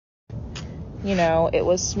it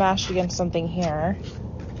was smashed against something here.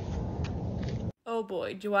 Oh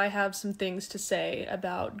boy, do I have some things to say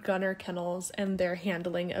about Gunner Kennels and their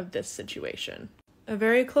handling of this situation. A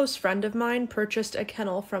very close friend of mine purchased a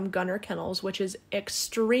kennel from Gunner Kennels, which is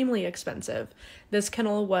extremely expensive. This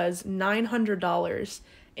kennel was $900,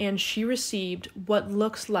 and she received what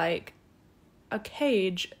looks like a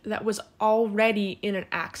cage that was already in an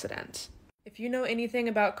accident. If you know anything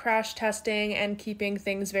about crash testing and keeping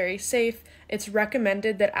things very safe, it's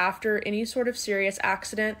recommended that after any sort of serious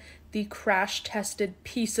accident, the crash tested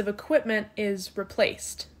piece of equipment is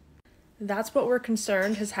replaced. That's what we're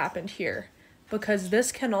concerned has happened here, because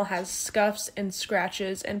this kennel has scuffs and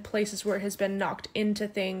scratches and places where it has been knocked into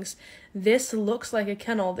things. This looks like a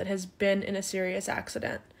kennel that has been in a serious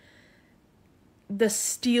accident. The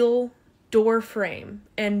steel door frame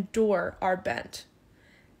and door are bent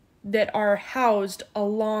that are housed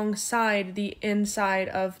alongside the inside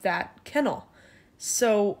of that kennel.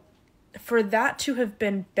 So for that to have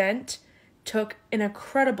been bent took an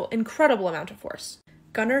incredible amount of force.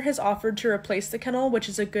 Gunner has offered to replace the kennel, which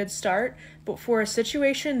is a good start, but for a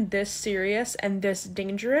situation this serious and this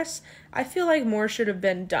dangerous, I feel like more should have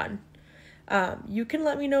been done. You can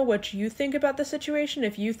let me know what you think about the situation.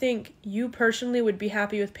 If you think you personally would be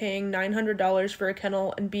happy with paying $900 for a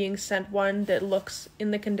kennel and being sent one that looks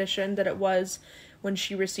in the condition that it was when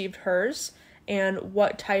she received hers, and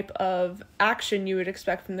what type of action you would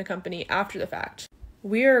expect from the company after the fact.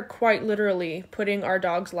 We are quite literally putting our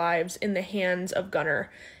dogs' lives in the hands of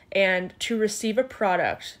Gunner, and to receive a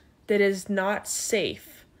product that is not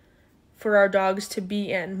safe for our dogs to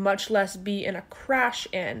be in, much less be in a crash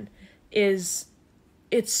in, it's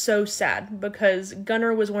so sad, because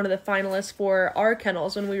Gunner was one of the finalists for our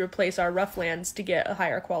kennels when we replace our Roughlands to get a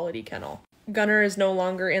higher quality kennel. Gunner is no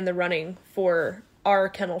longer in the running for our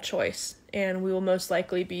kennel choice, and we will most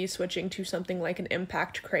likely be switching to something like an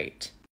impact crate.